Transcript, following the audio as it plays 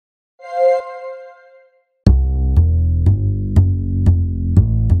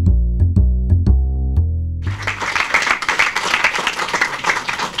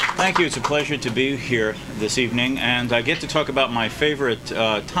Thank you. It's a pleasure to be here this evening, and I get to talk about my favorite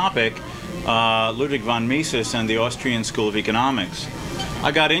topic, Ludwig von Mises and the Austrian School of Economics.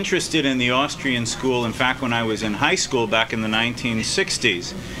 I got interested in the Austrian school, in fact, when I was in high school back in the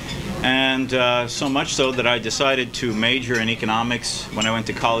 1960s. And so much so that I decided to major in economics when I went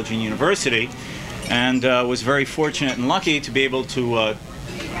to college and university, and was very fortunate and lucky to be able to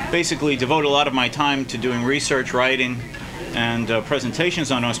basically devote a lot of my time to doing research, writing, and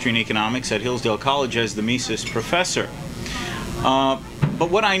presentations on Austrian economics at Hillsdale College as the Mises professor. But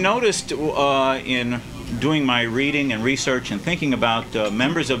what I noticed in doing my reading and research and thinking about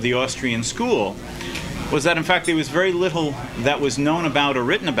members of the Austrian school was that, in fact, there was very little that was known about or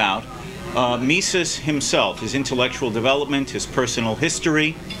written about Mises himself, his intellectual development, his personal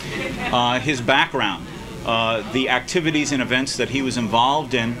history, his background, the activities and events that he was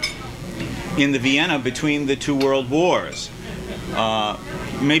involved in the Vienna between the two world wars.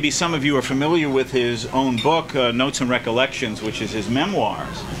 Maybe some of you are familiar with his own book, Notes and Recollections, which is his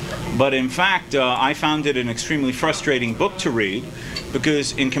memoirs. But in fact, I found it an extremely frustrating book to read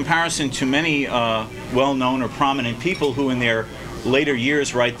because in comparison to many well-known or prominent people who in their later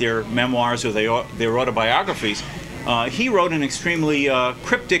years write their memoirs or their autobiographies, he wrote an extremely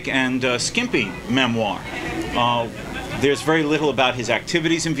cryptic and skimpy memoir. There's very little about his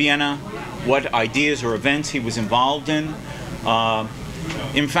activities in Vienna, what ideas or events he was involved in.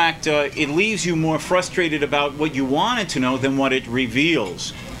 In fact, it leaves you more frustrated about what you wanted to know than what it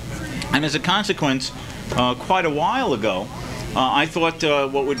reveals. And as a consequence, quite a while ago, I thought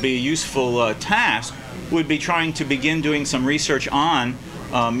what would be a useful task would be trying to begin doing some research on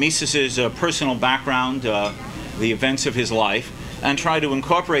Mises's personal background, the events of his life, and try to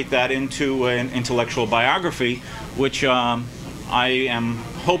incorporate that into an intellectual biography, which I am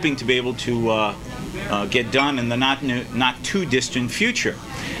hoping to be able to get done in the not too distant future.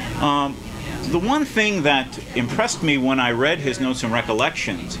 The one thing that impressed me when I read his Notes and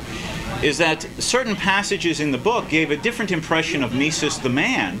Recollections is that certain passages in the book gave a different impression of Mises the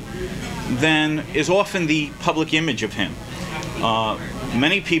man than is often the public image of him.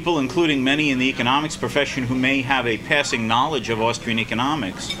 Many people, including many in the economics profession who may have a passing knowledge of Austrian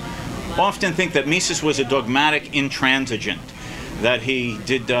economics, often think that Mises was a dogmatic intransigent, that he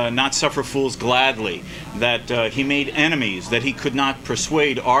did not suffer fools gladly, that he made enemies, that he could not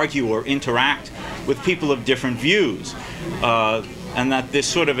persuade, argue, or interact with people of different views, and that this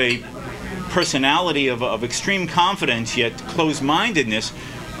sort of a personality of extreme confidence yet closed-mindedness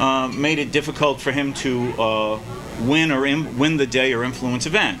made it difficult for him to win the day or influence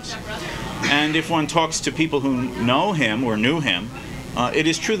events. And if one talks to people who know him or knew him, it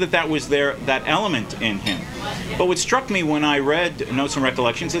is true that that was that element in him. But what struck me when I read Notes and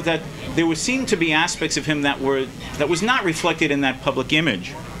Recollections is that there seemed to be aspects of him that was not reflected in that public image.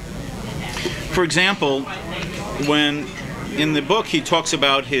 For example, when in the book he talks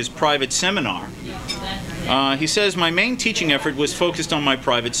about his private seminar, he says, "My main teaching effort was focused on my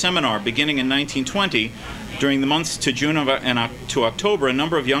private seminar. Beginning in 1920, during the months to June and to October, a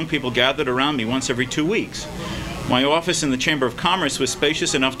number of young people gathered around me once every 2 weeks. My office in the Chamber of Commerce was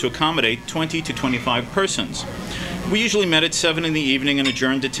spacious enough to accommodate 20 to 25 persons. We usually met at 7 in the evening and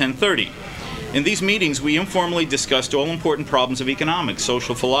adjourned at 10:30. In these meetings, we informally discussed all important problems of economics,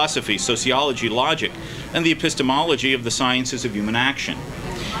 social philosophy, sociology, logic, and the epistemology of the sciences of human action.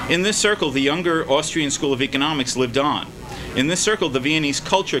 In this circle, the younger Austrian School of Economics lived on. In this circle, the Viennese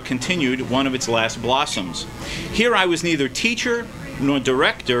culture continued one of its last blossoms. Here I was neither teacher nor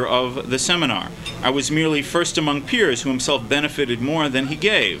director of the seminar. I was merely first among peers who himself benefited more than he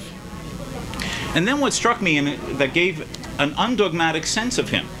gave." And then what struck me that gave an undogmatic sense of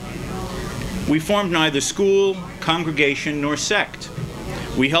him: "We formed neither school, congregation, nor sect.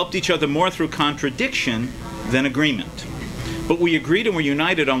 We helped each other more through contradiction than agreement. But we agreed and were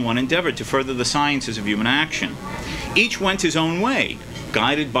united on one endeavor to further the sciences of human action. Each went his own way,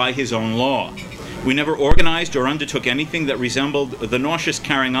 guided by his own law. We never organized or undertook anything that resembled the nauseous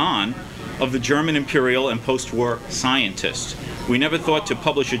carrying on of the German imperial and post-war scientists. We never thought to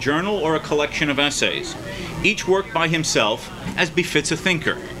publish a journal or a collection of essays. Each worked by himself, as befits a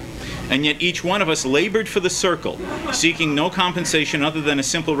thinker. And yet each one of us labored for the circle, seeking no compensation other than a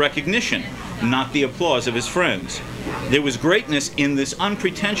simple recognition, not the applause of his friends. There was greatness in this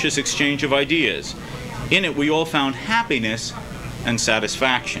unpretentious exchange of ideas. In it we all found happiness and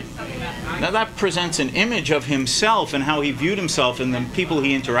satisfaction." Now that presents an image of himself and how he viewed himself and the people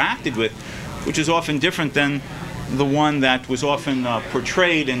he interacted with, which is often different than the one that was often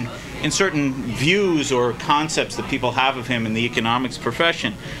portrayed in certain views or concepts that people have of him in the economics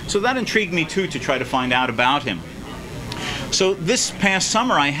profession. So that intrigued me too, to try to find out about him. So this past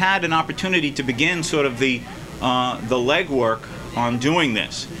summer, I had an opportunity to begin sort of the legwork on doing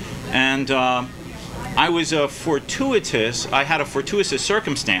this, and I was I had a fortuitous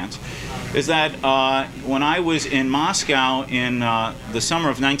circumstance, is that when I was in Moscow in the summer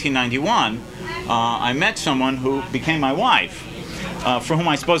of 1991, I met someone who became my wife, for whom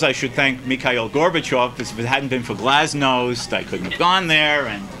I suppose I should thank Mikhail Gorbachev, because if it hadn't been for Glasnost, I couldn't have gone there.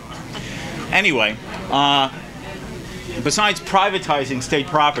 And anyway, besides privatizing state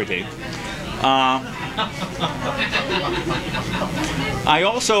property, I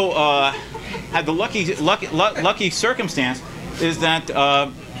also had the lucky circumstance is that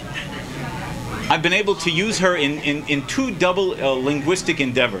I've been able to use her in two double linguistic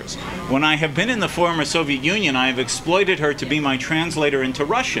endeavors. When I have been in the former Soviet Union, I have exploited her to be my translator into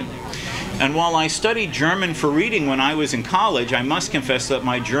Russian. And while I studied German for reading when I was in college, I must confess that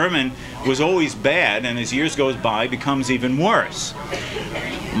my German was always bad, and as years goes by, becomes even worse.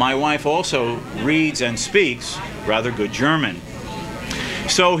 My wife also reads and speaks rather good German.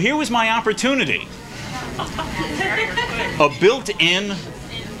 So here was my opportunity. A built-in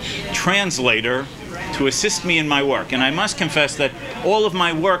translator to assist me in my work. And I must confess that all of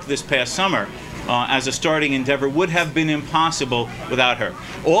my work this past summer as a starting endeavor would have been impossible without her.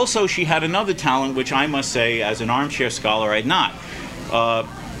 Also, she had another talent, which I must say, as an armchair scholar, I had not.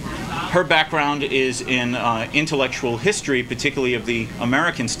 Her background is in intellectual history, particularly of the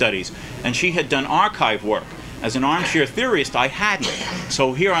American studies, and she had done archive work. As an armchair theorist, I hadn't.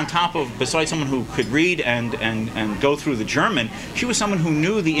 So here on top of, besides someone who could read and go through the German, she was someone who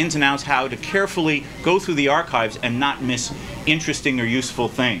knew the ins and outs, how to carefully go through the archives and not miss interesting or useful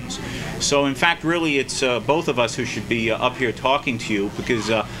things. So in fact, really, it's both of us who should be up here talking to you, because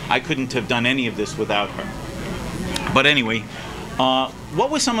I couldn't have done any of this without her. But anyway,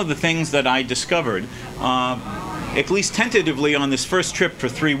 what were some of the things that I discovered, at least tentatively, on this first trip for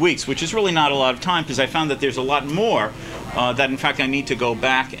 3 weeks, which is really not a lot of time, because I found that there's a lot more that in fact I need to go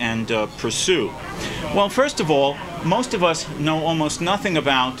back and pursue. Well, first of all, most of us know almost nothing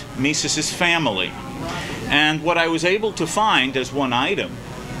about Mises's family. And what I was able to find as one item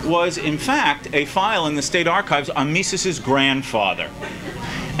was in fact a file in the state archives on Mises's grandfather.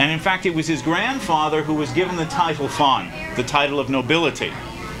 And in fact, it was his grandfather who was given the title von, the title of nobility.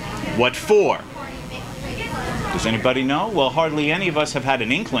 What for? Does anybody know? Well, hardly any of us have had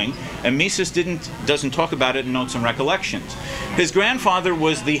an inkling, and Mises doesn't talk about it in Notes and Recollections. His grandfather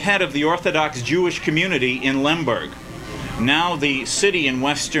was the head of the Orthodox Jewish community in Lemberg, now the city in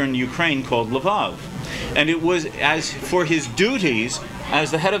western Ukraine called Lvov. And it was as for his duties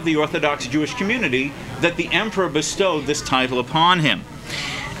as the head of the Orthodox Jewish community that the emperor bestowed this title upon him.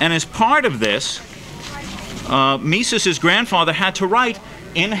 And as part of this, Mises's grandfather had to write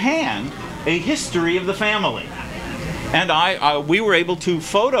in hand a history of the family. And we were able to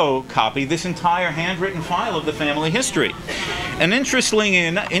photocopy this entire handwritten file of the family history. And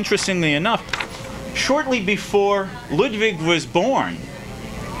interestingly enough, shortly before Ludwig was born,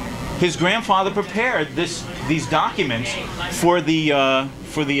 his grandfather prepared these documents for the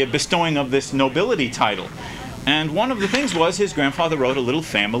bestowing of this nobility title. And one of the things was his grandfather wrote a little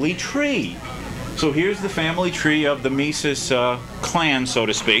family tree. So here's the family tree of the Mises clan, so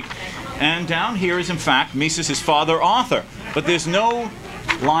to speak. And down here is, in fact, Mises's father, Arthur. But there's no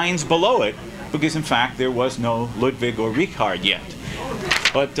lines below it, because, in fact, there was no Ludwig or Richard yet.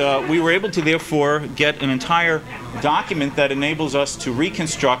 But we were able to, therefore, get an entire document that enables us to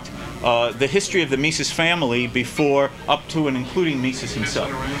reconstruct the history of the Mises family before, up to and including Mises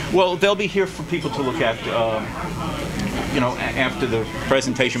himself. Well, they'll be here for people to look at, after the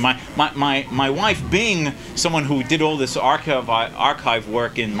presentation. My wife, being someone who did all this archive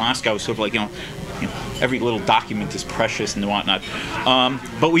work in Moscow, sort of like, every little document is precious and whatnot.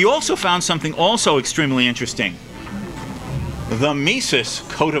 But we also found something also extremely interesting. The Mises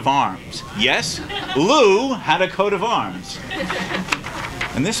coat of arms. Yes, Lou had a coat of arms.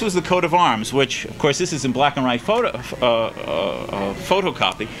 And this was the coat of arms, which, of course, this is in black and white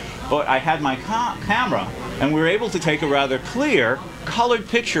photocopy. But I had my camera, and we were able to take a rather clear, colored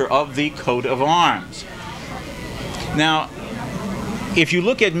picture of the coat of arms. Now, if you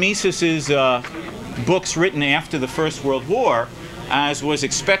look at Mises's books written after the First World War, as was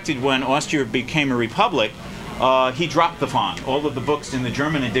expected when Austria became a republic, he dropped the font. All of the books in the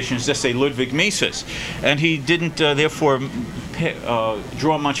German editions just say Ludwig Mises, and he didn't therefore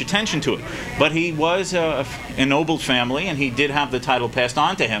draw much attention to it. But he was an ennobled family, and he did have the title passed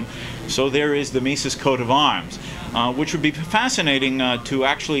on to him. So there is the Mises coat of arms, which would be fascinating to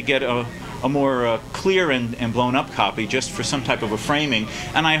actually get a more clear and blown up copy, just for some type of a framing.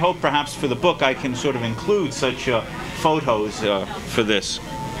 And I hope perhaps for the book I can sort of include such photos for this.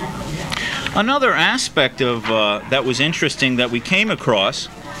 Another aspect of that was interesting that we came across,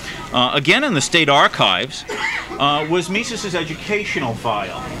 again in the state archives, was Mises's educational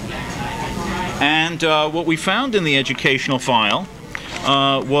file. And what we found in the educational file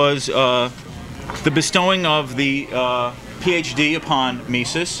was the bestowing of the PhD upon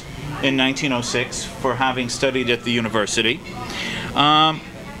Mises in 1906 for having studied at the university. And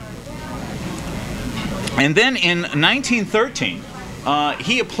then in 1913,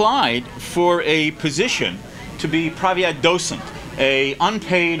 he applied for a position to be Privatdozent, a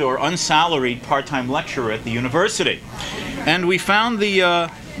unpaid or unsalaried part-time lecturer at the university. And we found the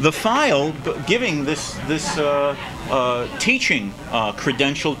file giving this teaching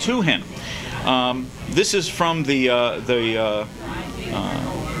credential to him. This is from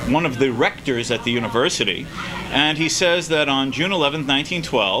one of the rectors at the university, and he says that on June 11,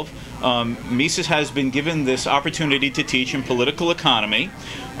 1912, Mises has been given this opportunity to teach in political economy,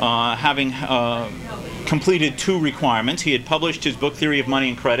 having completed 2 requirements. He had published his book Theory of Money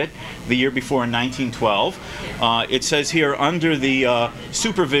and Credit the year before in 1912. It says here, under the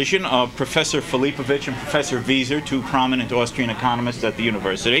supervision of Professor Filipovich and Professor Wieser, 2 prominent Austrian economists at the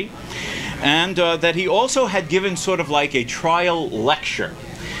university, and that he also had given sort of like a trial lecture.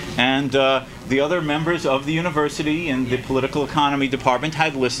 And the other members of the university in the political economy department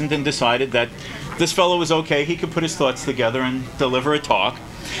had listened and decided that this fellow was okay, he could put his thoughts together and deliver a talk.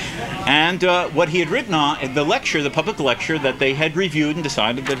 And what he had written on, the lecture, the public lecture that they had reviewed and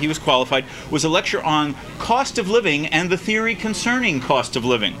decided that he was qualified, was a lecture on cost of living and the theory concerning cost of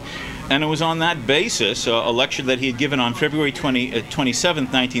living. And it was on that basis, a lecture that he had given on February 27,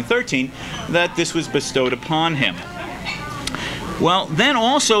 1913, that this was bestowed upon him. Well, then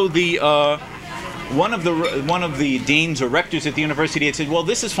also the one of the deans or rectors at the university had said, well,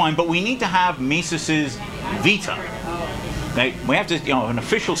 this is fine, but we need to have Mises's vita. We have to, an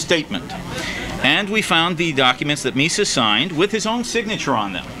official statement. And we found the documents that Mises signed with his own signature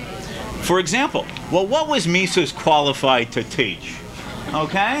on them. For example, well, what was Mises qualified to teach?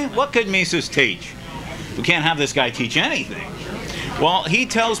 Okay, what could Mises teach? We can't have this guy teach anything. Well, he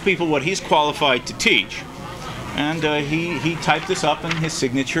tells people what he's qualified to teach. And he typed this up, and his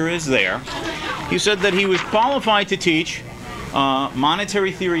signature is there. He said that he was qualified to teach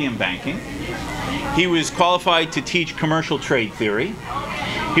monetary theory and banking. He was qualified to teach commercial trade theory.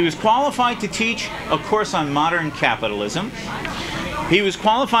 He was qualified to teach a course on modern capitalism. He was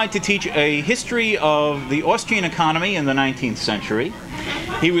qualified to teach a history of the Austrian economy in the 19th century.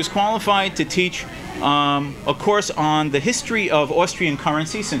 He was qualified to teach a course on the history of Austrian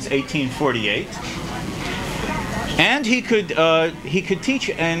currency since 1848. And he could teach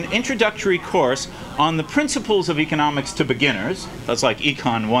an introductory course on the principles of economics to beginners. That's like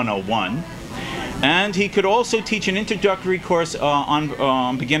Econ 101. And he could also teach an introductory course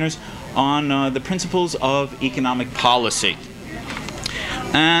on beginners on the principles of economic policy.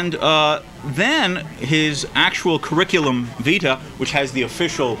 And then his actual curriculum vitae, which has the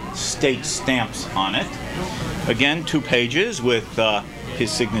official state stamps on it, again 2 pages with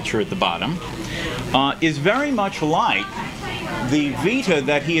his signature at the bottom, is very much like the vita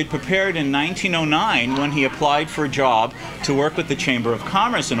that he had prepared in 1909 when he applied for a job to work with the Chamber of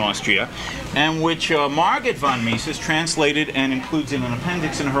Commerce in Austria, and which Margit von Mises translated and includes in an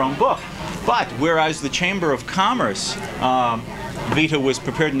appendix in her own book. But whereas the Chamber of Commerce vita was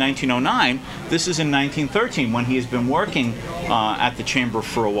prepared in 1909, this is in 1913 when he has been working at the Chamber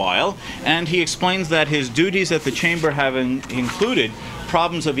for a while, and he explains that his duties at the Chamber have included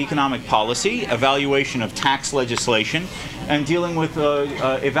problems of economic policy, evaluation of tax legislation, and dealing with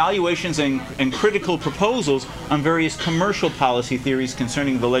evaluations and critical proposals on various commercial policy theories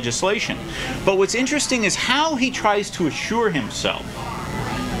concerning the legislation. But what's interesting is how he tries to assure himself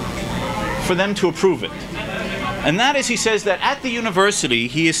for them to approve it. And that is, he says that at the university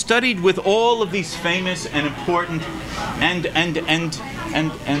he has studied with all of these famous and important and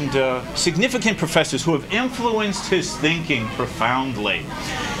significant professors who have influenced his thinking profoundly.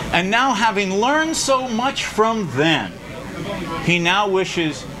 And now, having learned so much from them, he now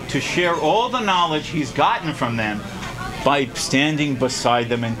wishes to share all the knowledge he's gotten from them by standing beside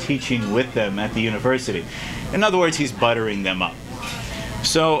them and teaching with them at the university. In other words, he's buttering them up.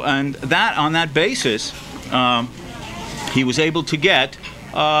 So, and that on that basis, he was able to get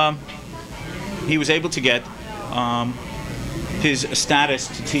his status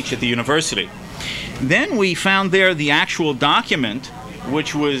to teach at the university. Then we found there the actual document,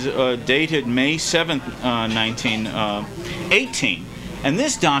 which was dated May 7th, 1918, And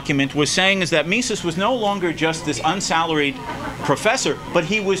this document was saying is that Mises was no longer just this unsalaried professor, but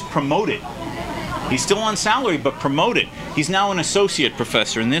he was promoted. He's still on salary, but promoted. He's now an associate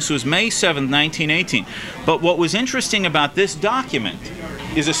professor, and this was May 7th, 1918. But what was interesting about this document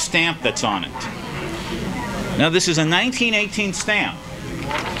is a stamp that's on it. Now, this is a 1918 stamp,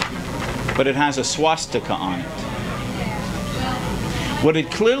 but it has a swastika on it. What had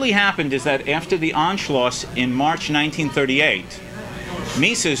clearly happened is that after the Anschluss in March 1938,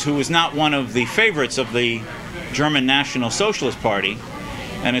 Mises, who was not one of the favorites of the German National Socialist Party,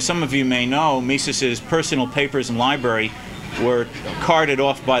 and as some of you may know, Mises's personal papers and library were carted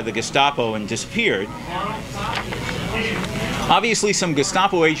off by the Gestapo and disappeared. Obviously, some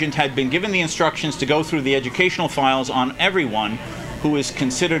Gestapo agent had been given the instructions to go through the educational files on everyone who was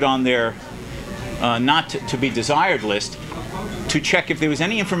considered on their not to be desired list, to check if there was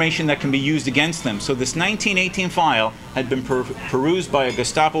any information that can be used against them. So this 1918 file had been perused by a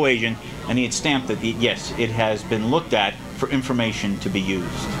Gestapo agent, and he had stamped that, yes, it has been looked at for information to be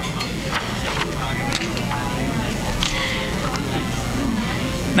used.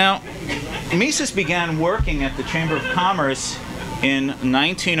 Now, Mises began working at the Chamber of Commerce in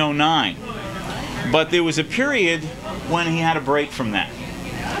 1909, but there was a period when he had a break from that.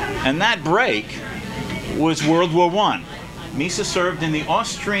 And that break was World War I. Mises served in the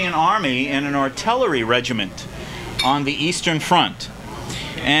Austrian army in an artillery regiment on the Eastern Front.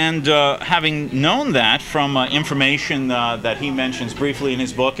 And having known that from information that he mentions briefly in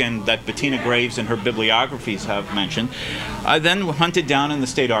his book and that Bettina Graves and her bibliographies have mentioned, I then hunted down in the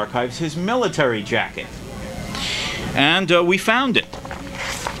state archives his military jacket. And we found it.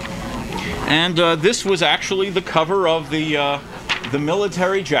 And this was actually the cover of the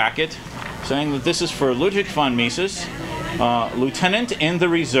military jacket, saying that this is for Ludwig von Mises, Lieutenant in the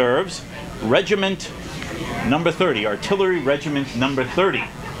Reserves, Regiment Number 30, Artillery Regiment Number 30.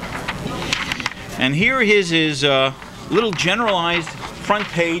 And here is his little generalized front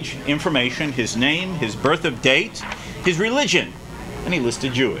page information, his name, his birth of date, his religion, and he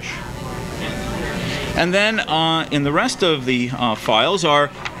listed Jewish. And then in the rest of the files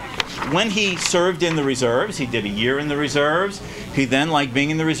are when he served in the reserves. He did a year in the reserves. He then, like being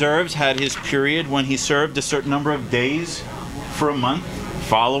in the reserves, had his period when he served a certain number of days for a month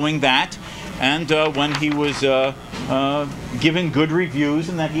following that, and when he was given good reviews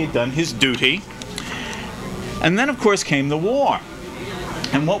and that he had done his duty. And then, of course, came the war.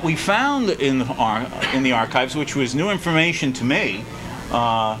 And what we found in the archives, which was new information to me,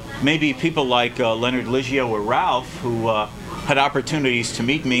 maybe people like Leonard Liggio or Ralph, who had opportunities to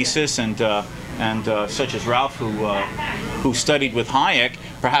meet Mises, and such as Ralph, who studied with Hayek,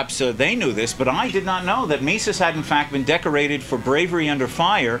 perhaps they knew this, but I did not know that Mises had in fact been decorated for bravery under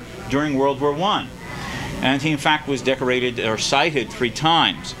fire during World War I. And he in fact was decorated or cited 3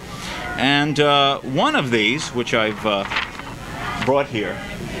 times. And one of these, which I've brought here,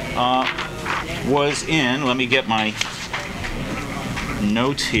 was in, let me get my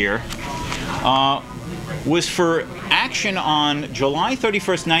notes here, was for action on July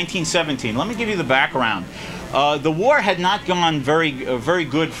 31st, 1917. Let me give you the background. The war had not gone very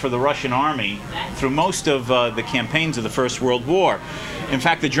good for the Russian army through most of the campaigns of the First World War. In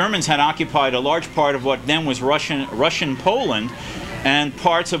fact, the Germans had occupied a large part of what then was Russian Poland and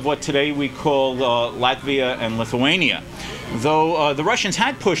parts of what today we call Latvia and Lithuania. Though the Russians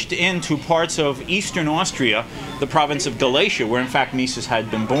had pushed into parts of eastern Austria, the province of Galicia, where in fact Mises had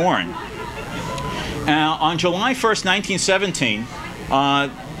been born. On July 1st, 1917,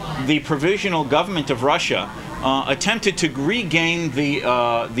 the provisional government of Russia attempted to regain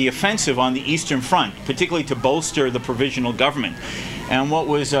the offensive on the Eastern Front, particularly to bolster the provisional government. And what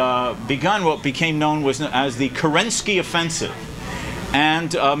was begun, what became known as the Kerensky Offensive.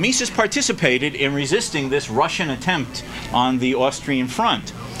 And Mises participated in resisting this Russian attempt on the Austrian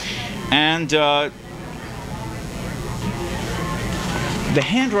front. And the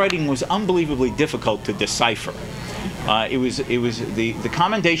handwriting was unbelievably difficult to decipher. The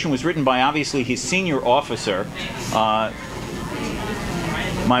commendation was written by obviously his senior officer.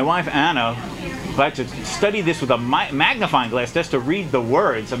 My wife Anna, who had to study this with a magnifying glass just to read the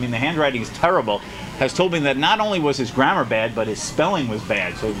words. I mean, the handwriting is terrible. Has told me that not only was his grammar bad, but his spelling was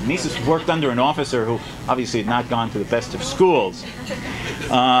bad. So Mises worked under an officer who obviously had not gone to the best of schools.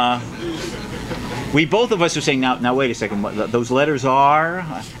 We both of us are saying, now wait a second, those letters are?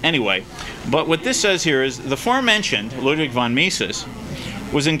 Anyway, but what this says here is the aforementioned Ludwig von Mises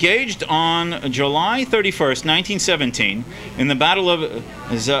was engaged on July 31st, 1917 in the Battle of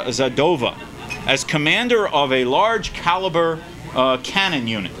Zadova as commander of a large caliber cannon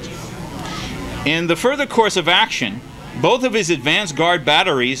unit. In the further course of action, both of his advanced guard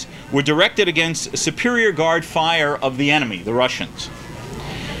batteries were directed against superior guard fire of the enemy, the Russians.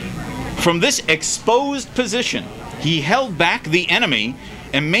 From this exposed position, he held back the enemy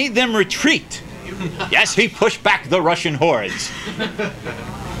and made them retreat. Yes, he pushed back the Russian hordes.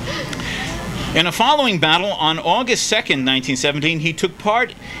 In a following battle on August 2nd, 1917, he took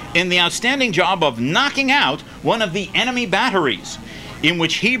part in the outstanding job of knocking out one of the enemy batteries, in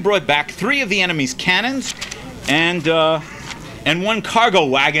which he brought back 3 of the enemy's cannons and 1 cargo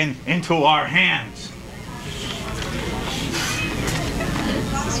wagon into our hands.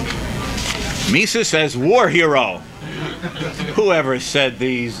 Mises as war hero. Whoever said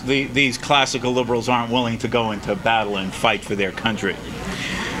these classical liberals aren't willing to go into battle and fight for their country?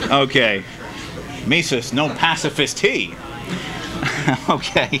 Okay. Mises, no pacifist he.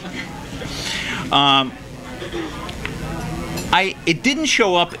 Okay. It didn't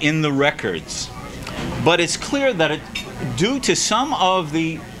show up in the records, but it's clear that due to some of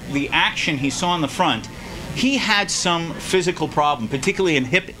the action he saw in the front, he had some physical problem, particularly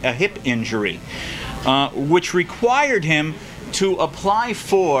a hip injury, which required him to apply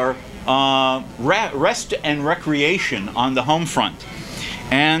for rest and recreation on the home front.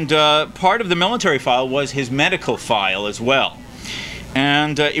 And part of the military file was his medical file as well.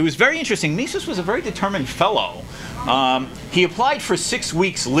 And it was very interesting. Mises was a very determined fellow. He applied for 6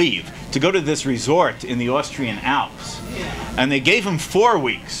 weeks leave to go to this resort in the Austrian Alps. And they gave him 4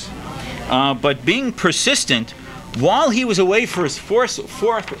 weeks. But being persistent, while he was away for his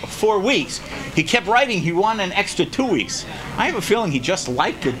 4 weeks, he kept writing he wanted an extra 2 weeks. I have a feeling he just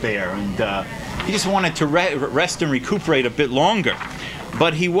liked it there, and he just wanted to rest and recuperate a bit longer.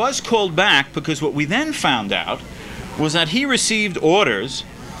 But he was called back because what we then found out was that he received orders.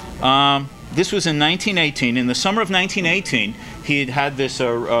 This was in 1918. In the summer of 1918, he had had this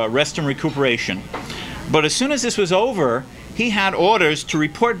rest and recuperation. But as soon as this was over, he had orders to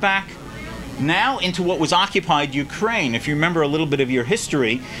report back into what was occupied Ukraine. If you remember a little bit of your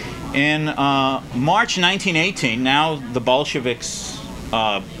history, in March 1918, now the Bolsheviks'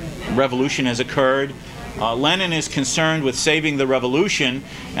 revolution has occurred. Lenin is concerned with saving the revolution,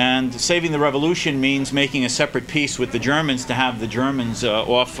 and saving the revolution means making a separate peace with the Germans to have the Germans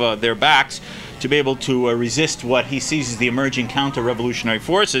off their backs to be able to resist what he sees as the emerging counter-revolutionary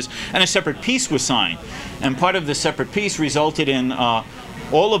forces, and a separate peace was signed. And part of the separate peace resulted in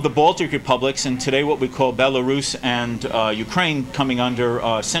all of the Baltic republics, and today what we call Belarus and Ukraine, coming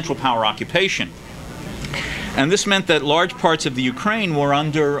under Central Power occupation. And this meant that large parts of the Ukraine were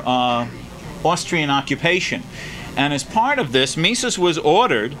under Austrian occupation. And as part of this, Mises was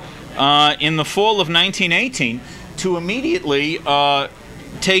ordered in the fall of 1918 to immediately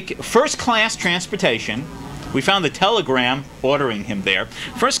take first-class transportation. We found the telegram ordering him there.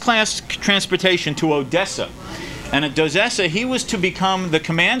 First-class transportation to Odessa. And at Odessa, he was to become the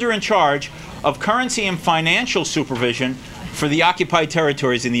commander in charge of currency and financial supervision for the occupied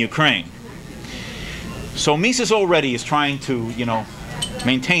territories in the Ukraine. So Mises already is trying to,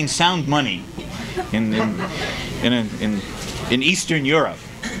 maintain sound money in Eastern Europe.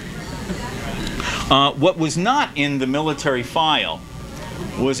 What was not in the military file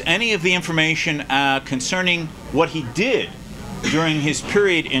was any of the information concerning what he did during his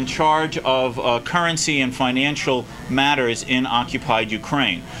period in charge of currency and financial matters in occupied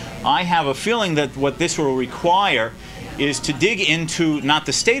Ukraine. I have a feeling that what this will require is to dig into not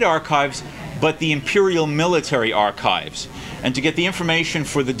the state archives, but the imperial military archives, and to get the information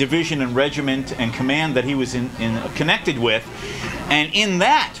for the division and regiment and command that he was connected with. And in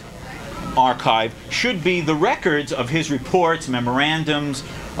that archive should be the records of his reports, memorandums,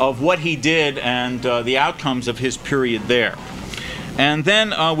 of what he did and the outcomes of his period there. And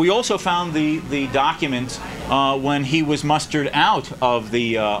then we also found the documents when he was mustered out of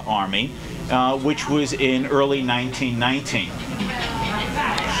the army, which was in early 1919.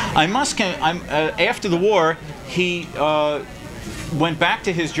 After the war, he went back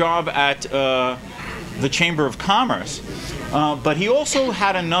to his job at the Chamber of Commerce, but he also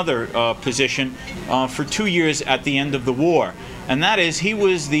had another position for 2 years at the end of the war, and that is he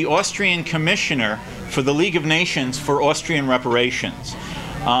was the Austrian commissioner for the League of Nations for Austrian reparations.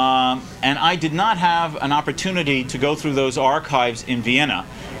 And I did not have an opportunity to go through those archives in Vienna.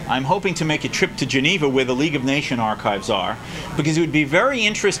 I'm hoping to make a trip to Geneva where the League of Nations archives are, because it would be very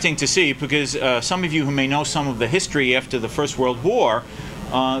interesting to see, because some of you who may know some of the history after the First World War,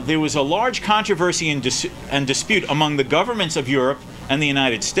 there was a large controversy and dispute among the governments of Europe and the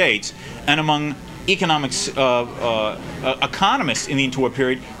United States, and among economists in the interwar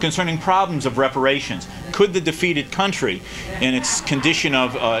period concerning problems of reparations. could the defeated country, in its condition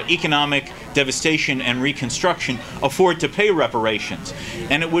of economic devastation and reconstruction, afford to pay reparations?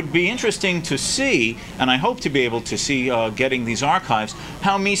 And it would be interesting to see, and I hope to be able to see getting these archives,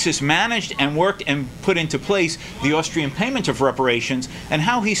 how Mises managed and worked and put into place the Austrian payment of reparations, and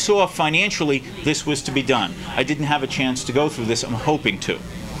how he saw financially this was to be done. I didn't have a chance to go through this. I'm hoping to.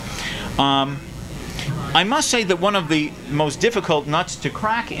 I must say that one of the most difficult nuts to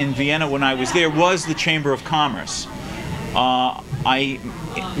crack in Vienna when I was there was the Chamber of Commerce. I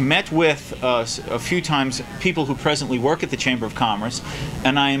met with a few times people who presently work at the Chamber of Commerce,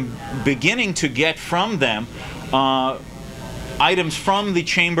 and I'm beginning to get from them items from the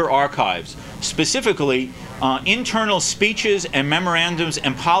Chamber archives, specifically internal speeches and memorandums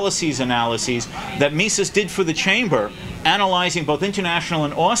and policies analyses that Mises did for the Chamber, analyzing both international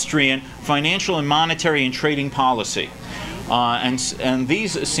and Austrian financial and monetary and trading policy. And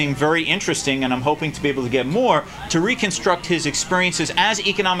these seem very interesting, and I'm hoping to be able to get more to reconstruct his experiences as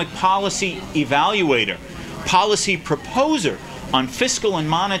economic policy evaluator, policy proposer on fiscal and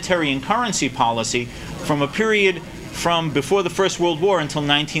monetary and currency policy from a period from before the First World War until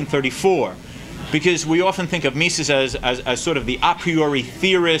 1934. Because we often think of Mises as sort of the a priori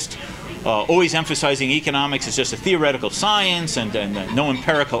theorist, always emphasizing economics as just a theoretical science and no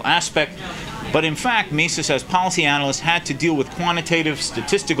empirical aspect. But in fact, Mises, as policy analyst, had to deal with quantitative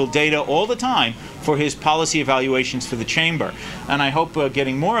statistical data all the time for his policy evaluations for the Chamber. And I hope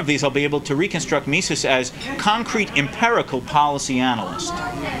getting more of these, I'll be able to reconstruct Mises as concrete empirical policy analyst.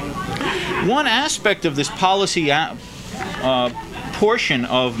 One aspect of this policy portion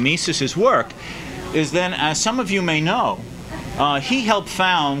of Mises's work is then, as some of you may know, he helped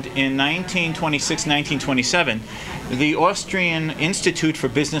found in 1926-1927 the Austrian Institute for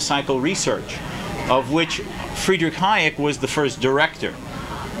Business Cycle Research, of which Friedrich Hayek was the first director.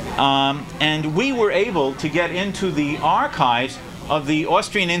 And we were able to get into the archives of the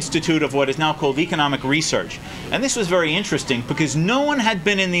Austrian Institute of what is now called Economic Research. And this was very interesting because no one had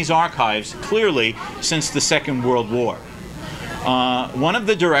been in these archives, clearly, since the Second World War. One of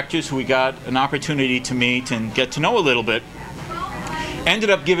the directors, who we got an opportunity to meet and get to know a little bit, ended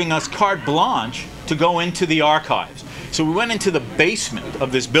up giving us carte blanche to go into the archives. So we went into the basement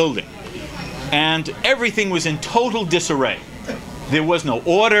of this building, and everything was in total disarray. There was no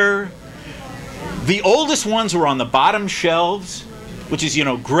order. The oldest ones were on the bottom shelves, which is,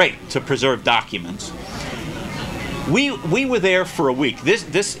 great to preserve documents. We were there for a week.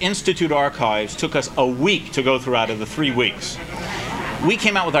 This Institute archives took us a week to go through out of the 3 weeks. We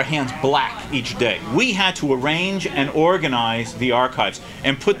came out with our hands black each day. We had to arrange and organize the archives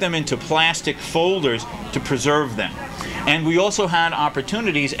and put them into plastic folders to preserve them. And we also had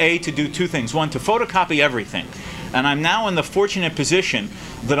opportunities, to do two things. One, to photocopy everything. And I'm now in the fortunate position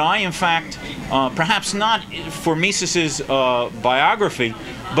that I, in fact, perhaps not for Mises's biography,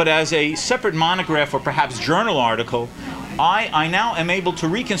 but as a separate monograph or perhaps journal article, I now am able to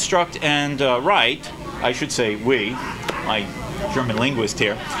reconstruct and write, I should say we, my German linguist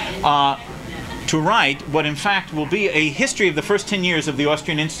here, to write what in fact will be a history of the first 10 years of the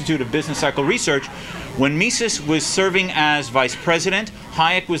Austrian Institute of Business Cycle Research, when Mises was serving as vice president.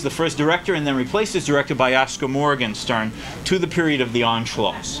 Hayek was the first director and then replaced as director by Oscar Morgenstern to the period of the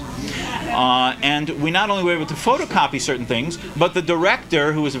Anschluss. And we not only were able to photocopy certain things, but the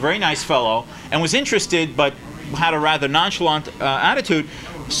director, who was a very nice fellow and was interested but had a rather nonchalant attitude,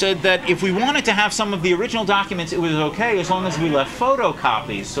 said that if we wanted to have some of the original documents, it was okay as long as we left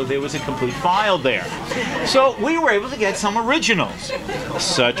photocopies, so there was a complete file there. So we were able to get some originals,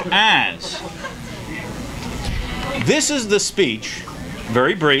 such as this is the speech,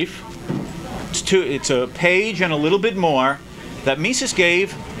 very brief. It's a page and a little bit more, that Mises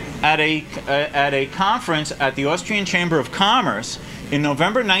gave at a conference at the Austrian Chamber of Commerce in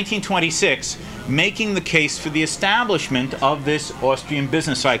November 1926, making the case for the establishment of this Austrian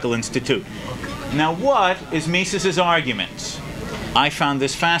Business Cycle Institute. Now, what is Mises's argument? I found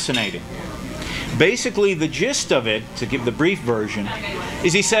this fascinating. Basically, the gist of it, to give the brief version,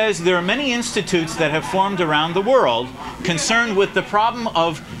 is he says there are many institutes that have formed around the world concerned with the problem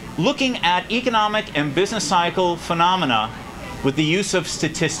of looking at economic and business cycle phenomena with the use of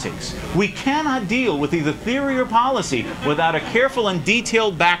statistics. We cannot deal with either theory or policy without a careful and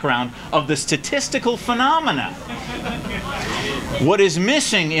detailed background of the statistical phenomena. What is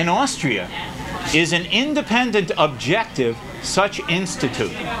missing in Austria is an independent, objective such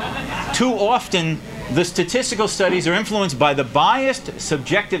institute. Too often, the statistical studies are influenced by the biased,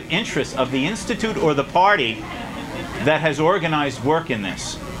 subjective interests of the institute or the party that has organized work in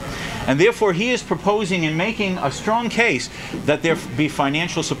this. And therefore, he is proposing and making a strong case that there be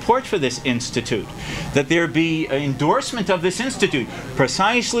financial support for this institute, that there be an endorsement of this institute,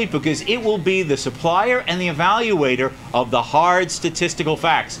 precisely because it will be the supplier and the evaluator of the hard statistical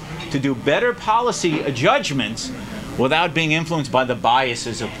facts to do better policy judgments without being influenced by the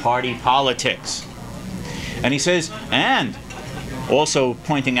biases of party politics. And he says, and also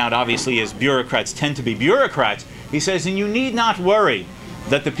pointing out, obviously, as bureaucrats tend to be bureaucrats, he says, and you need not worry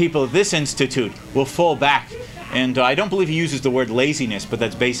that the people of this institute will fall back. And I don't believe he uses the word laziness, but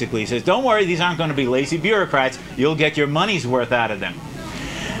that's basically, he says, don't worry, these aren't going to be lazy bureaucrats. You'll get your money's worth out of them.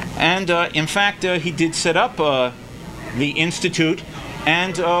 And in fact, he did set up the institute.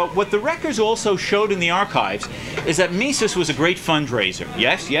 And what the records also showed in the archives is that Mises was a great fundraiser.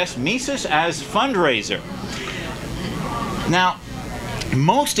 Yes, Mises as fundraiser. Now,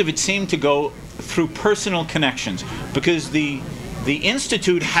 most of it seemed to go through personal connections, because the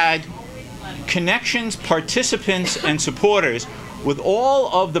institute had connections, participants, and supporters with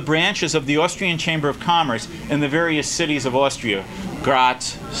all of the branches of the Austrian Chamber of Commerce in the various cities of Austria,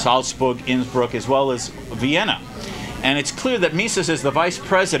 Graz, Salzburg, Innsbruck, as well as Vienna. And it's clear that Mises, as the vice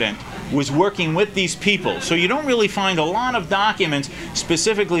president, was working with these people. So you don't really find a lot of documents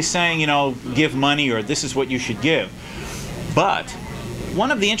specifically saying, you know, give money or this is what you should give. But one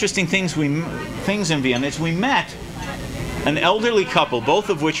of the interesting things in Vienna is we met an elderly couple, both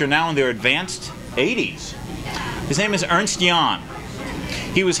of which are now in their advanced 80s. His name is Ernst Jahn.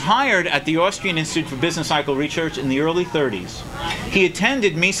 He was hired at the Austrian Institute for Business Cycle Research in the early 30s. He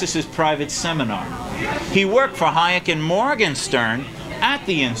attended Mises's private seminar. He worked for Hayek and Morgenstern at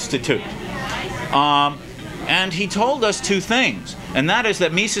the Institute. And he told us two things, and that is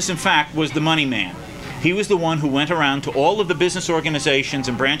that Mises, in fact, was the money man. He was the one who went around to all of the business organizations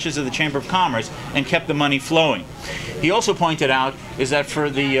and branches of the Chamber of Commerce and kept the money flowing. He also pointed out is that for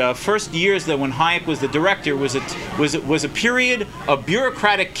the first years that when Hayek was the director was a period of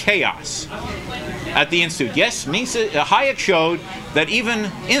bureaucratic chaos at the Institute. Yes, Hayek showed that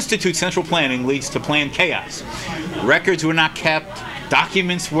even Institute central planning leads to planned chaos. Records were not kept,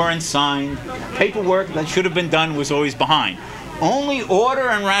 documents weren't signed, paperwork that should have been done was always behind. Only order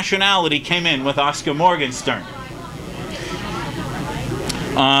and rationality came in with Oscar Morgenstern.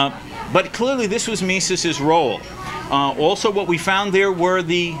 But clearly this was Mises's role. Also what we found there were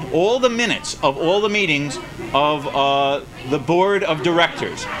all the minutes of all the meetings of the board of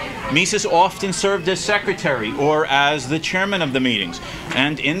directors. Mises often served as secretary or as the chairman of the meetings.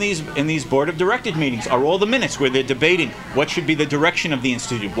 And in these board of directed meetings are all the minutes where they're debating what should be the direction of the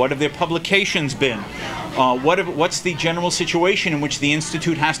institute, what have their publications been, what's the general situation in which the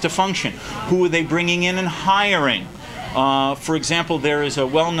institute has to function, who are they bringing in and hiring. For example, there is a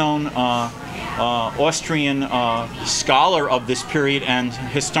well-known Austrian scholar of this period and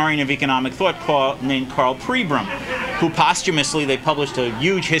historian of economic thought named Karl Pribram, who posthumously they published a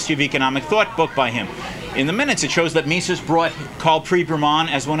huge history of economic thought book by him. In the minutes it shows that Mises brought Karl Pribram on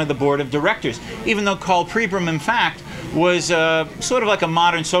as one of the board of directors, even though Karl Pribram in fact was sort of like a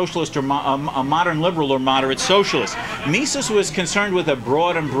modern socialist or a modern liberal or moderate socialist. Mises was concerned with a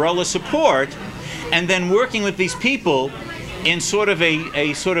broad umbrella support and then working with these people in sort of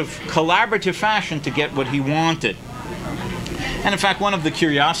a sort of collaborative fashion to get what he wanted. And in fact, one of the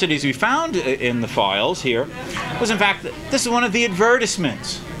curiosities we found in the files here was in fact, this is one of the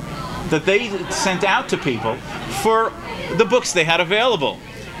advertisements that they sent out to people for the books they had available.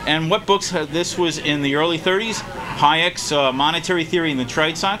 And what books? This was in the early 30s. Hayek's Monetary Theory in the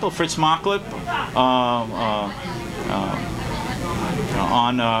Trade Cycle, Fritz Machlup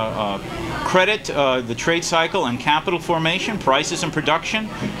on credit, the trade cycle and capital formation, prices and production,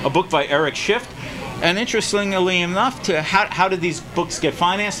 a book by Eric Schiff. And interestingly enough, how did these books get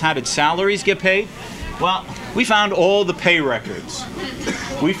financed? How did salaries get paid? Well, we found all the pay records.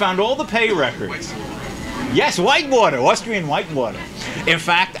 We found all the pay records. Yes, Whitewater, Austrian Whitewater. In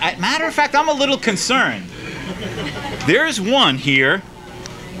fact, matter of fact, I'm a little concerned. There's one here.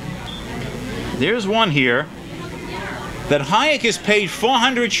 There's one here that Hayek is paid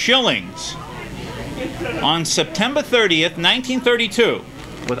 400 shillings on September 30th, 1932,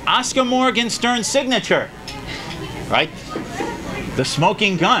 with Oscar Morgenstern's signature. Right? The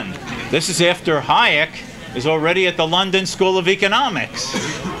smoking gun. This is after Hayek is already at the London School of Economics.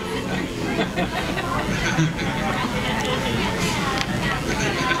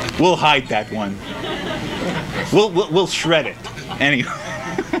 We'll hide that one. We'll shred it. Anyway.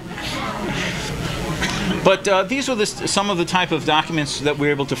 But these were some of the type of documents that we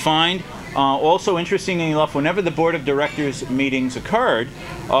were able to find. Also, interestingly enough, whenever the board of directors meetings occurred,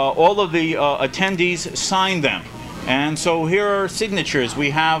 all of the attendees signed them. And so here are signatures.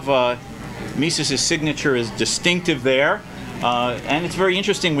 We have Mises' signature is distinctive there. And it's very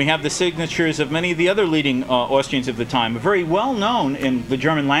interesting. We have the signatures of many of the other leading Austrians of the time. A very well-known in the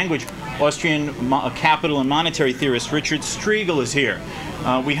German language Austrian capital and monetary theorist Richard Striegel is here.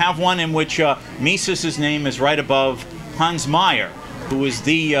 We have one in which Mises' name is right above Hans Meyer, who is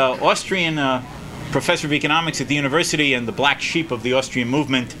the Austrian professor of economics at the university and the black sheep of the Austrian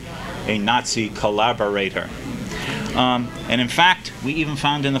movement, a Nazi collaborator. And in fact, we even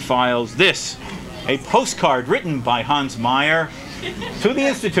found in the files this, a postcard written by Hans Meyer to the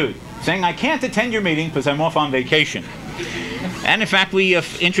Institute saying, "I can't attend your meeting because I'm off on vacation." And in fact, we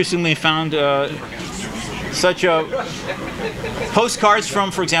interestingly found such postcards from,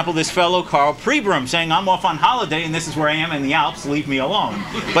 for example, this fellow Karl Pribram saying, "I'm off on holiday and this is where I am in the Alps, leave me alone.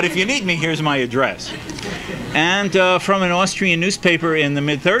 But if you need me, here's my address." And from an Austrian newspaper in the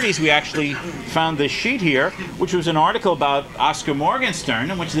mid-30s, we actually found this sheet here, which was an article about Oscar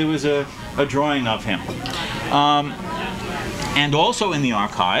Morgenstern, in which there was a drawing of him. And also in the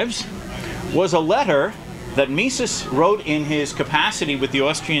archives was a letter that Mises wrote in his capacity with the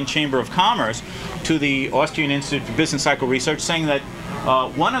Austrian Chamber of Commerce to the Austrian Institute for Business Cycle Research, saying that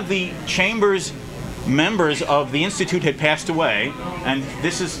one of the chamber's members of the institute had passed away, and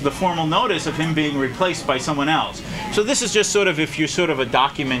this is the formal notice of him being replaced by someone else. So this is just sort of, if you're sort of a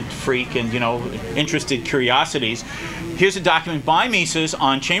document freak and, you know, interested curiosities, here's a document by Mises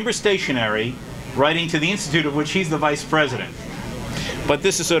on chamber stationery writing to the institute of which he's the vice president. But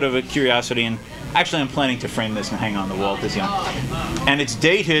this is sort of a curiosity, and actually I'm planning to frame this and hang on the wall at this young. And it's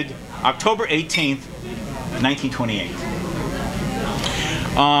dated October 18th, 1928.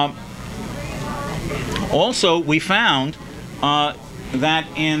 Also, we found that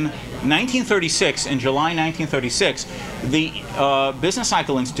in 1936, in July 1936, the Business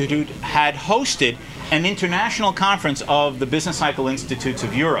Cycle Institute had hosted an international conference of the Business Cycle Institutes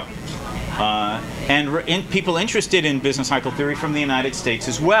of Europe. And people interested in business cycle theory from the United States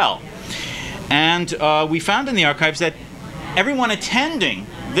as well. And we found in the archives that everyone attending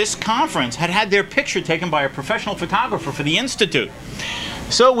this conference had had their picture taken by a professional photographer for the Institute.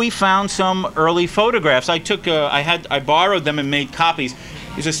 So we found some early photographs. I borrowed them and made copies.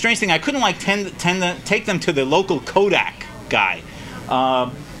 It's a strange thing. I couldn't like take them to the local Kodak guy.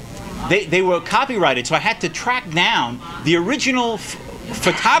 They were copyrighted, so I had to track down the original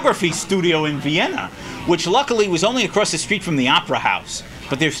photography studio in Vienna, which luckily was only across the street from the Opera House.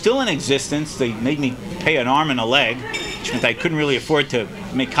 But they're still in existence. They made me pay an arm and a leg, which meant I couldn't really afford to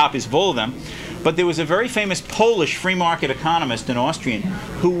make copies of all of them. But there was a very famous Polish free market economist, an Austrian,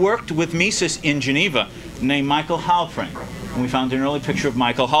 who worked with Mises in Geneva, named Michael Halprin. And we found an early picture of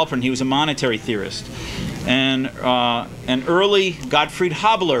Michael Halprin. He was a monetary theorist. And an early Gottfried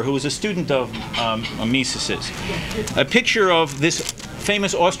Habler, who was a student of Mises's. A picture of this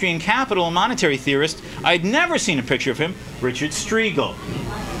famous Austrian capital and monetary theorist. I'd never seen a picture of him, Richard Striegel.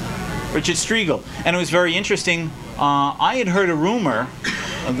 Richard Striegel. And it was very interesting. I had heard a rumor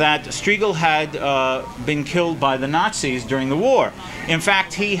that Striegel had been killed by the Nazis during the war. In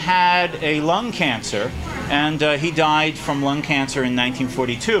fact, he had a lung cancer, and he died from lung cancer in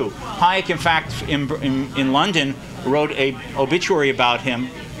 1942. Hayek, in fact, in London, wrote an obituary about him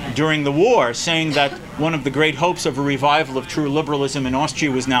during the war, saying that one of the great hopes of a revival of true liberalism in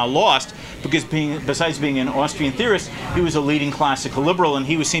Austria was now lost, because besides being an Austrian theorist, he was a leading classical liberal, and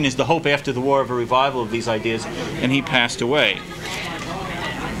he was seen as the hope after the war of a revival of these ideas, and he passed away.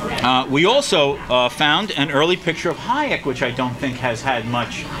 We also found an early picture of Hayek, which I don't think has had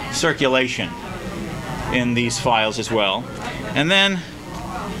much circulation in these files as well. And then,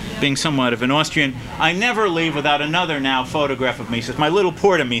 being somewhat of an Austrian, I never leave without another now photograph of Mises, my little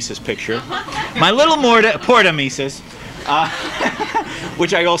Porta Mises picture. My little Porta Mises,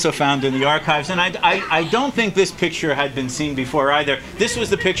 which I also found in the archives. And I don't think this picture had been seen before either. This was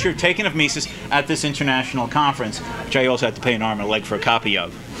the picture taken of Mises at this international conference, which I also had to pay an arm and a leg for a copy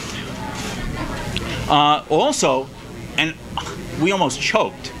of. Also, and we almost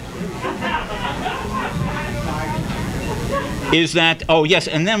choked, is that, oh yes,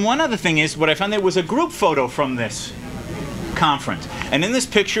 and then one other thing is, what I found, there was a group photo from this conference. And in this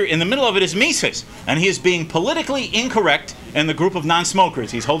picture, in the middle of it is Mises, and he is being politically incorrect in the group of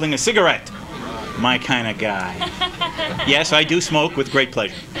non-smokers. He's holding a cigarette. My kind of guy. Yes, I do smoke with great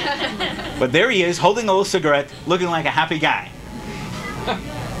pleasure. But there he is, holding a little cigarette, looking like a happy guy.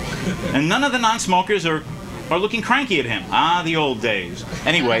 And none of the non-smokers are looking cranky at him. Ah, the old days.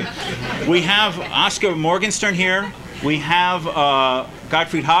 Anyway, we have Oscar Morgenstern here. We have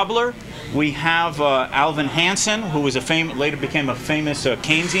Gottfried Habler. We have Alvin Hansen, who was later became a famous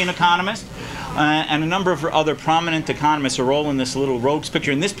Keynesian economist. and a number of other prominent economists are all in this little rogues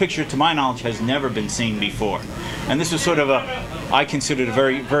picture. And this picture, to my knowledge, has never been seen before. And this was sort of I considered a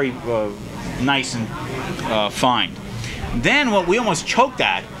very, very nice and find. Then what we almost choked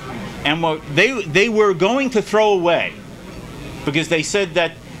at, and what they were going to throw away, because they said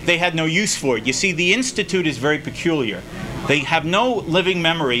that they had no use for it. You see, the Institute is very peculiar. They have no living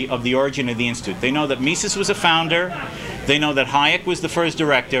memory of the origin of the Institute. They know that Mises was a founder. They know that Hayek was the first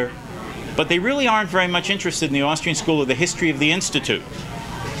director. But they really aren't very much interested in the Austrian School or the history of the Institute.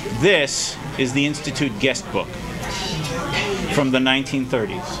 This is the Institute guest book from the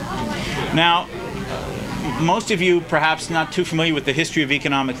 1930s. Now, most of you, perhaps not too familiar with the history of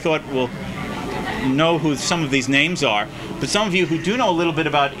economic thought, will know who some of these names are. But some of you who do know a little bit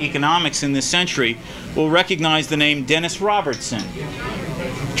about economics in this century will recognize the name Dennis Robertson.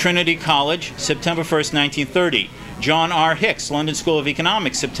 Trinity College, September 1st, 1930. John R. Hicks, London School of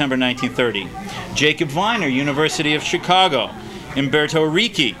Economics, September 1930. Jacob Viner, University of Chicago. Umberto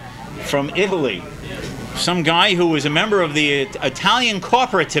Ricci from Italy. Some guy who was a member of the Italian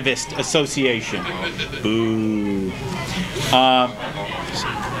Corporativist Association. Boo.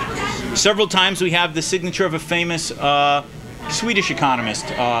 Several times we have the signature of a famous Swedish economist,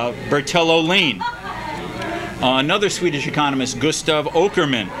 Bertil Ohlin. Another Swedish economist, Gustav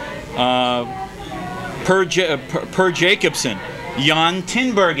Åkerman. Per Jacobson. Jan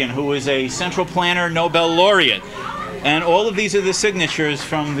Tinbergen, who was a central planner Nobel laureate. And all of these are the signatures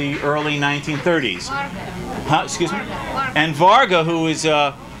from the early 1930s. Excuse me? And Varga, who was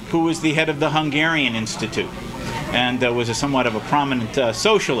the head of the Hungarian Institute, and was somewhat of a prominent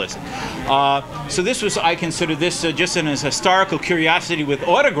socialist. So this was, I consider this just an historical curiosity with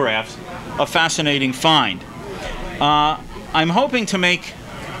autographs, a fascinating find. I'm hoping to make,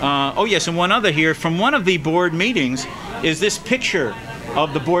 oh yes, and one other here, from one of the board meetings is this picture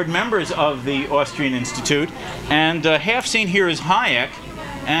of the board members of the Austrian Institute, and half seen here is Hayek,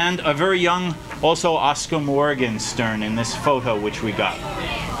 and a very young, also Oscar Morgenstern in this photo which we got.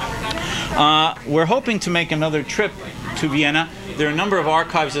 We're hoping to make another trip to Vienna. There are a number of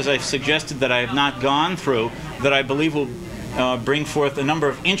archives, as I've suggested, that I have not gone through, that I believe will bring forth a number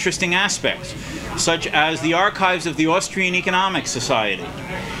of interesting aspects, such as the archives of the Austrian Economic Society,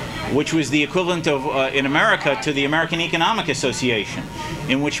 which was the equivalent of, in America, to the American Economic Association,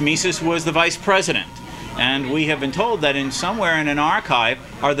 in which Mises was the vice president. And we have been told that somewhere in an archive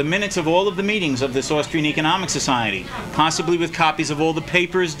are the minutes of all of the meetings of this Austrian Economic Society, possibly with copies of all the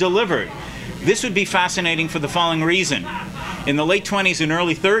papers delivered. This would be fascinating for the following reason. In the late 20s and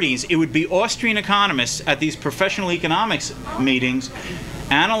early 30s, it would be Austrian economists at these professional economics meetings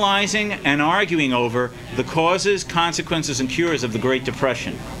analyzing and arguing over the causes, consequences, and cures of the Great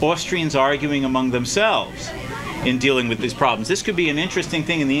Depression. Austrians arguing among themselves in dealing with these problems. This could be an interesting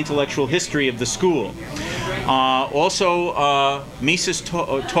thing in the intellectual history of the school. Mises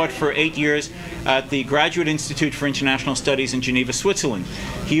taught for 8 years at the Graduate Institute for International Studies in Geneva, Switzerland.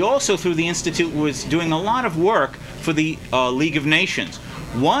 He also, through the Institute, was doing a lot of work for the League of Nations.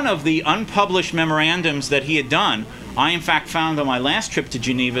 One of the unpublished memorandums that he had done, I in fact found on my last trip to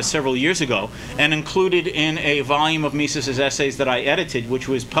Geneva several years ago, and included in a volume of Mises's essays that I edited, which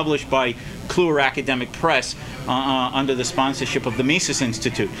was published by Kluwer Academic Press under the sponsorship of the Mises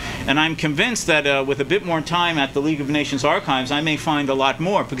Institute. And I'm convinced that with a bit more time at the League of Nations archives, I may find a lot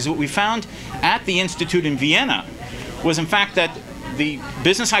more, because what we found at the Institute in Vienna was in fact that the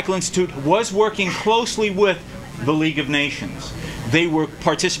Business Cycle Institute was working closely with the League of Nations. They were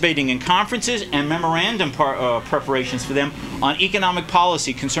participating in conferences and memorandum preparations for them on economic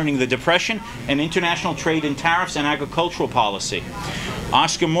policy concerning the Depression and international trade and tariffs and agricultural policy.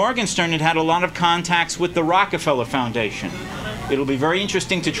 Oscar Morgenstern had a lot of contacts with the Rockefeller Foundation. It'll be very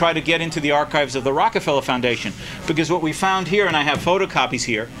interesting to try to get into the archives of the Rockefeller Foundation, because what we found here, and I have photocopies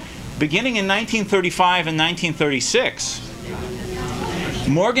here, beginning in 1935 and 1936,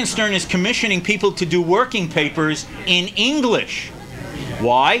 Morgenstern is commissioning people to do working papers in English.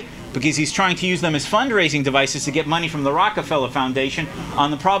 Why? Because he's trying to use them as fundraising devices to get money from the Rockefeller Foundation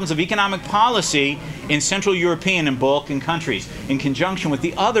on the problems of economic policy in Central European and Balkan countries, in conjunction with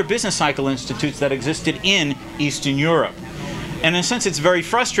the other business cycle institutes that existed in Eastern Europe. And in a sense, it's very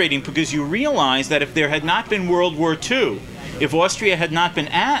frustrating, because you realize that if there had not been World War II, if Austria had not been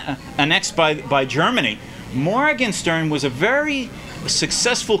annexed by Germany, Morgenstern was a very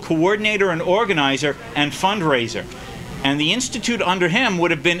successful coordinator and organizer and fundraiser. And the Institute under him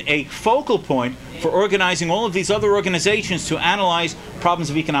would have been a focal point for organizing all of these other organizations to analyze problems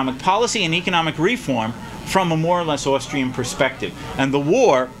of economic policy and economic reform from a more or less Austrian perspective. And the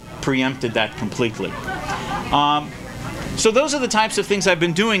war preempted that completely. So those are the types of things I've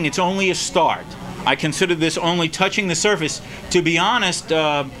been doing. It's only a start. I consider this only touching the surface. To be honest,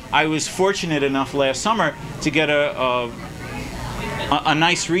 I was fortunate enough last summer to get a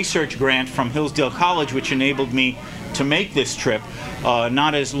nice research grant from Hillsdale College, which enabled me to make this trip.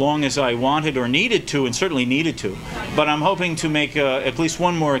 Not as long as I wanted or needed to, and certainly needed to, but I'm hoping to make at least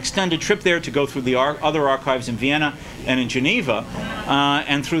one more extended trip there to go through the other archives in Vienna and in Geneva,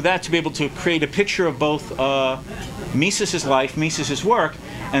 and through that to be able to create a picture of both Mises's life, Mises's work,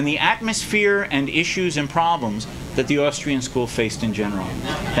 and the atmosphere and issues and problems that the Austrian school faced in general.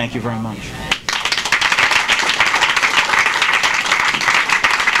 Thank you very much.